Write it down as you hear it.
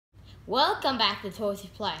Welcome back to Toys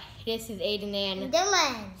Play. This is Aiden and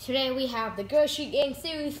Dylan. Today we have the Grossery Gang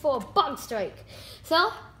Series 4 Bug Strike.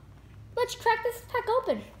 So, let's crack this pack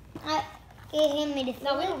open. Can you hand me the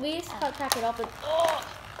No, we don't. We just crack it open.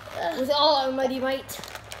 With all our mighty might.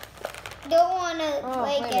 Don't want to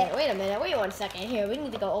break it. Wait a minute. Wait 1 second. Here, we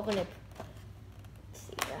need to go open it. Let's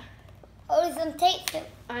see here. Oh, there's some tape.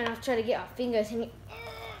 I'm gonna try to get our fingers in.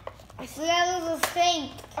 I see that little thing.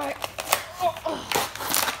 All right.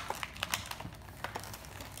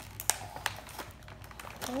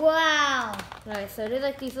 Wow. Alright, so there's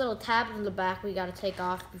like these little tabs in the back we gotta take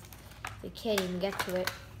off. We can't even get to it.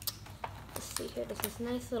 Let's see here, there's this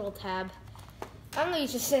nice little tab. I'm gonna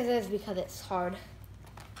use the scissors because it's hard.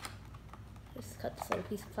 Just cut this little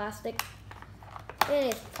piece of plastic. And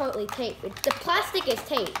it's totally taped. The plastic is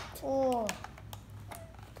taped. Oh.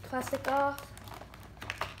 Plastic off.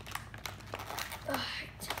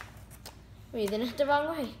 Alright. We're using it the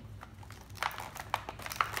wrong way.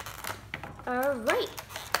 Alright.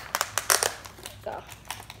 Go.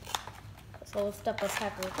 So we'll step us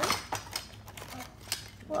back real quick.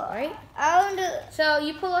 Alright. So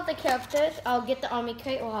you pull out the characters. I'll get the army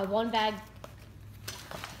crate. We'll have one bag.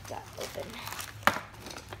 Got open.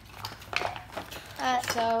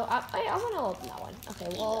 So I want to open that one. Okay.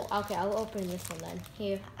 Well. Okay. I'll open this one then.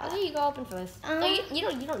 Here. Here you go. Open first. No, you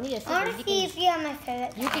don't need a scissors. I want to see if you have my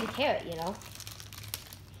favorite. You can tear it. You know.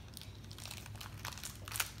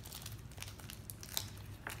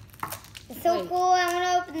 It's so cool. I want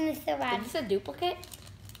to open this so bad. Is this a duplicate?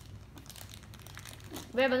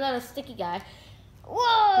 We have another sticky guy.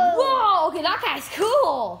 Whoa! Whoa! Okay, that guy's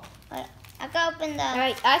cool. I can open the. All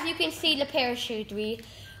right, as you can see, the parachute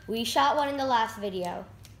we shot one in the last video,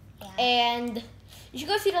 and you should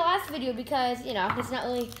go see the last video because it's not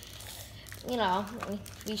really,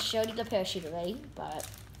 we showed you the parachute already, but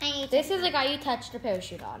this is the guy you touched the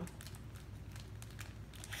parachute on.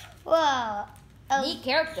 Whoa! Neat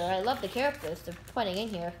character. I love the characters they're putting in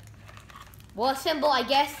here. We'll assemble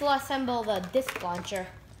the disc launcher.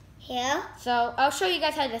 Here? So I'll show you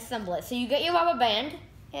guys how to assemble it. So you get your rubber band.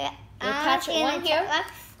 Yeah. You attach it one here.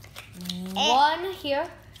 One here.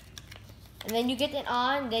 And then you get it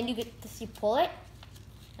on. Then you get to see pull it.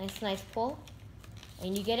 Nice pull.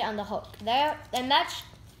 And you get it on the hook. There. And that's,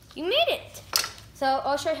 you made it. So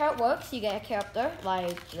I'll show you how it works. You get a character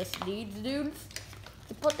like this dudes.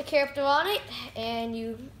 You put the character on it, and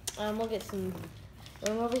you we'll get some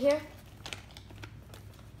room over here.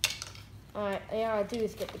 All right, all I do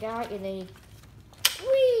is get the guy, and then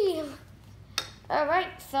whee. All right,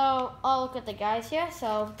 so I'll look at the guys here.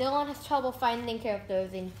 So Dylan has trouble finding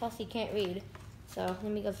characters, and plus he can't read. So let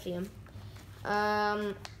me go see him.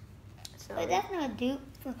 So wait, that's not a dupe.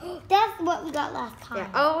 That's what we got last time.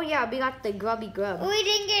 Yeah. Oh yeah, we got the grubby grub. We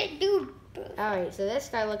didn't get dupe. All right, so this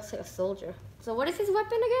guy looks like a soldier. So what is his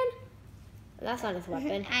weapon again? That's not his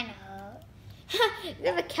weapon. I know.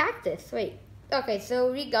 There's a cactus. Wait. Okay,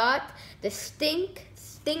 so we got the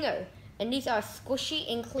stinger. And these are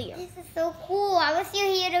squishy and clear. This is so cool. I wish you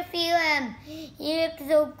were here to feel him. He looks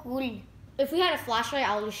so cool. If we had a flashlight,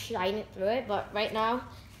 I'll just shine it through it. But right now,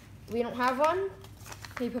 we don't have one.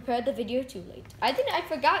 We prepared the video too late. I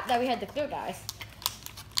forgot that we had the clear guys.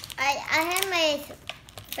 I have my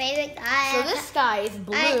favorite guy. So this guy is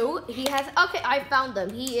blue. He has, okay, I found them.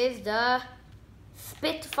 He is the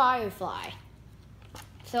Spit Firefly.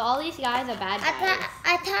 So all these guys are bad guys.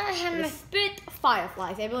 I thought I had the my Spit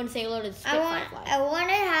Fireflies. Everyone say hello to the Spit Firefly. I want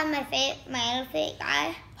to have my other favorite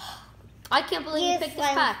guy. I can't believe you picked this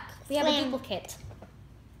pack. We have a duplicate.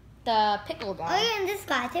 The pickle guy. Oh, yeah, and this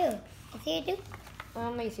guy too. Is he a dupe?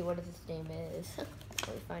 Let me see what his name is. Let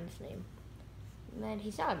me find his name. Man,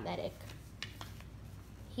 he's not a medic.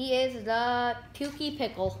 He is the Pukey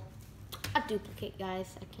Pickle. A duplicate,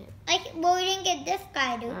 guys. I can't. Well, we didn't get this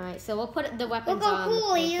guy, dude. All right, so we'll put the weapons Look how on.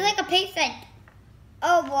 cool. He's like a patient.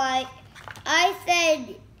 Oh, boy. I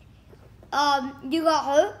said, you got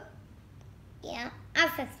hurt? Yeah, I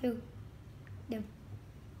said so. No.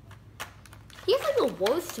 He has like the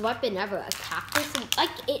worst weapon ever, a cactus.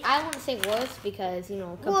 I wouldn't say worst because,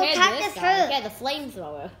 compared to this guy, yeah, the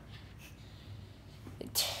flamethrower.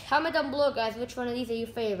 Comment down below, guys, which one of these are your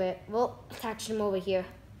favorite. We'll attach them over here.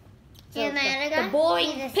 So the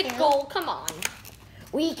boring pickle, come on.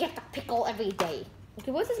 We get the pickle every day.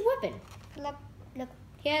 Okay, what's his weapon? Look.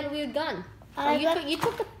 He had a weird gun. You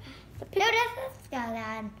took the pickle. No, that's this guy,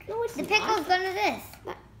 Dad. No, it's the not. pickle's gun is this.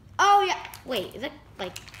 Oh, yeah. Wait, is that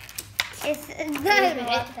like... It's good.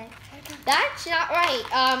 That's not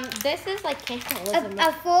right. This is like cannibalism.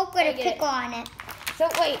 A fork with a pickle on it. So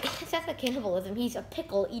wait, that's like cannibalism. He's a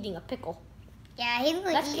pickle eating a pickle. Yeah, he's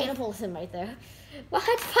like That's cannibalism right there. Well,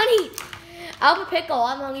 it's funny. I'm a pickle.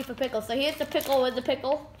 I'm hungry for pickles. So here's the pickle with the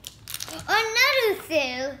pickle. Another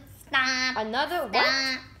shoe. Stop. Another what?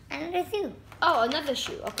 Stop. Another shoe. Oh, another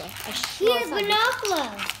shoe. Okay. Here's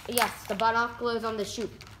binoculars. Yes, the binoculars on the shoe.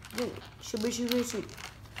 Shoe.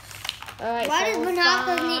 Alright, What so does we'll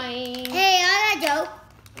binoculars find... need? Hey, I got a joke.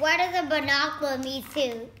 What does a binocular need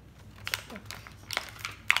too?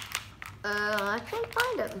 I can't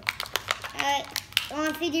find them. I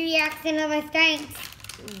want to see the reaction of my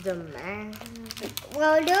strength. The man.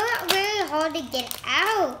 Well, they're really hard to get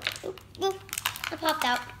out. Oop, oop. It popped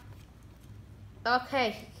out.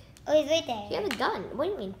 Okay. Oh, he's right there. You have a gun. What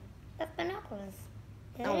do you mean? That's binoculars.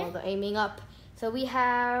 Oh, they're aiming up. So we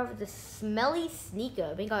have the smelly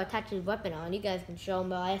sneaker. We got attached his weapon on. You guys can show him,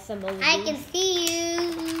 but I assemble. I can see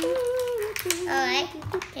you. Alright,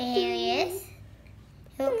 here he is.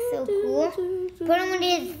 He looks so cool. Put him with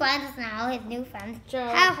his friends now, his new friends. Sure.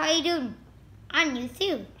 How you doing? I'm new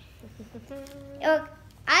too.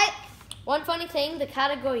 One funny thing, the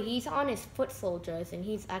category he's on is foot soldiers, and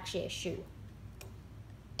he's actually a shoe.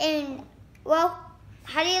 And, well,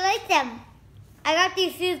 how do you like them? I got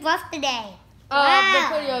these shoes last today. They're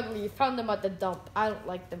pretty ugly. Found them at the dump. I don't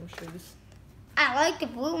like them shoes. I like the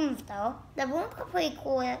blue ones though. The blue ones are pretty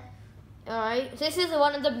cool. Alright, this is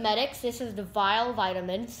one of the medics. This is the vial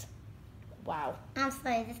vitamins. Wow. I'm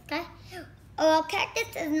sorry, this guy. Well,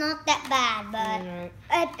 cactus is not that bad, but Right.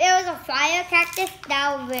 if there was a fire cactus,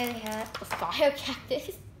 that would really hurt. A fire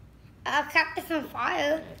cactus? A cactus on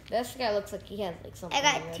fire. This guy looks like he has like something. I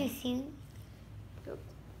got already. 2 shoes.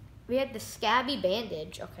 We had the scabby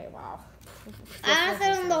bandage. Okay, wow. I want to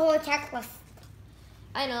show them the whole checklist.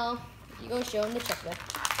 I know. You go show him the checklist.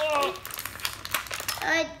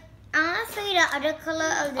 I want to show you the other color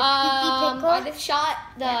of the picky pickle. I just shot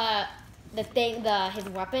his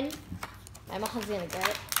weapon. My mom's gonna get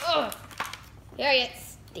it. Ugh. Here he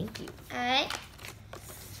is. Thank you. Alright.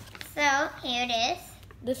 So, here it is.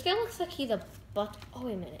 This guy looks like he's a butt. Oh,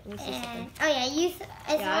 wait a minute. Let me see something. Oh, yeah,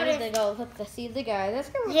 I need to go look to see the guy. This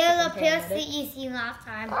guy looks here's like a pierce that you seen last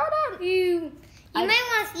time. Hold on. You might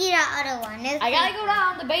want to see that other one. I gotta go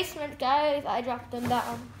down the basement, guys. I dropped them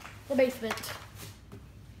down the basement.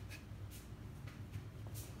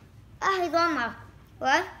 Ah, he's gone now.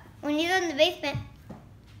 What? When he's in the basement,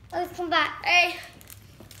 let's come back. Hey,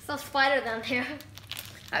 there's a spider down there.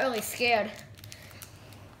 I'm really scared.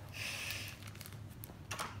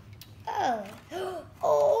 Oh.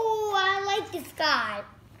 Oh, I like this guy.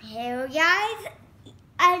 Here, guys.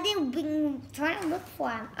 I've been trying to look for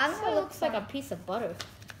him. I'm gonna look Looks for like him. a piece of butter.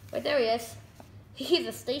 Wait, there he is. He's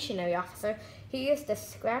a stationary officer. He is the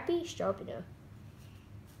scrappy sharpener.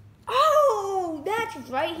 Oh, that's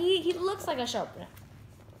right. He looks like a sharpener.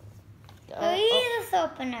 Oh, he's a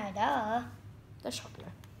sharpener, duh. The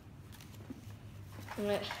sharpener.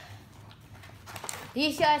 Right.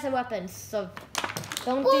 These guys are weapons, so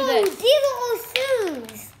don't do Ooh, this. these are all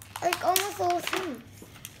shoes. Like almost all shoes.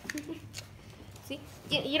 See,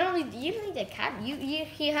 you don't need a cap. You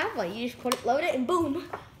have one. You just load it, and boom.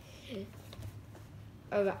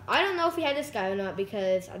 Okay. I don't know if we had this guy or not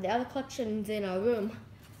because the other collection's in our room.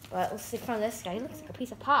 But let's see, find this guy. He looks like a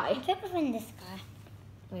piece of pie. I can't find this guy.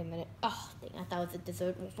 Wait a minute. Oh, dang, I thought it was a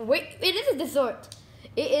dessert. Wait, it is a dessert.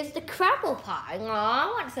 It is the crapple pie. Aw, I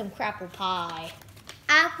want some crapple pie.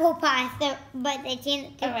 Apple pie, so, but they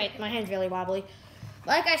can't. All right, my hand's really wobbly.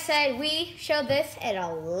 Like I said, we showed this in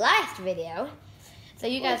our last video, so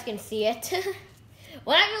you guys can see it.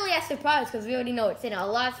 Well, not really as surprised because we already know it's in our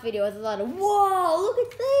last video. It's a lot of, whoa, look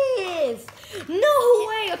at this. No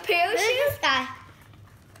way, a parachute? Who's this guy?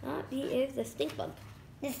 He is the stink bug.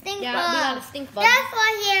 The stink Yeah, bug. we got a stink bug. That's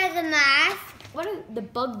why he has a mask. What is the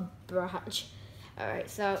bug branch? All right,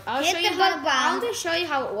 so I'll Here's show you the how. bug branch. I'll just show you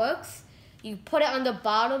how it works. You put it on the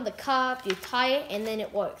bottom of the cup, you tie it, and then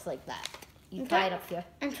it works like that. You tie it up here.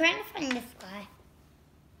 I'm trying to find this guy.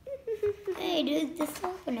 Hey, dude, this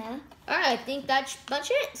opener. All right, I think that's much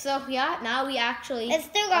it. So yeah, now we actually. Let's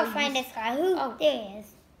still go find this guy. Who? Oh. There he is.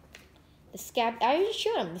 The scab. I already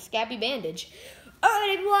showed him the scabby bandage. All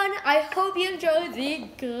right, everyone. I hope you enjoyed the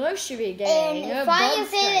grocery game. And find your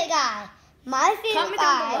favorite guy. My favorite Comment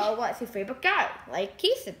guy. down below what's your favorite guy. Like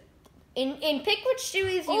Keith said. In pick which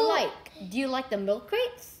series you like. Do you like the milk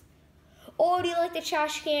crates? Or do you like the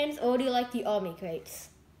trash cans? Or do you like the army crates?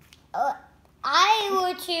 I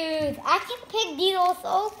would choose. I can pick these all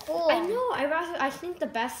so cool. I know. I think the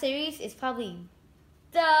best series is probably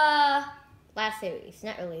the last series.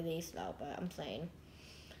 Not really these though, but I'm saying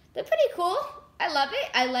they're pretty cool. I love it.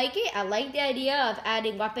 I like it. I like the idea of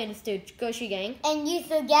adding weapons to Grocery Gang. And you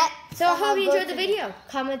forget. So I hope you enjoyed the video.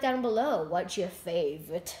 Comment down below what's your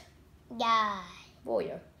favorite. Yeah.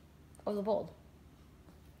 warrior of the bold.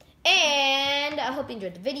 And I hope you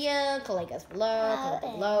enjoyed the video. Like us below, comment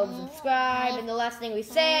below, subscribe, and the last thing we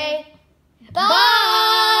say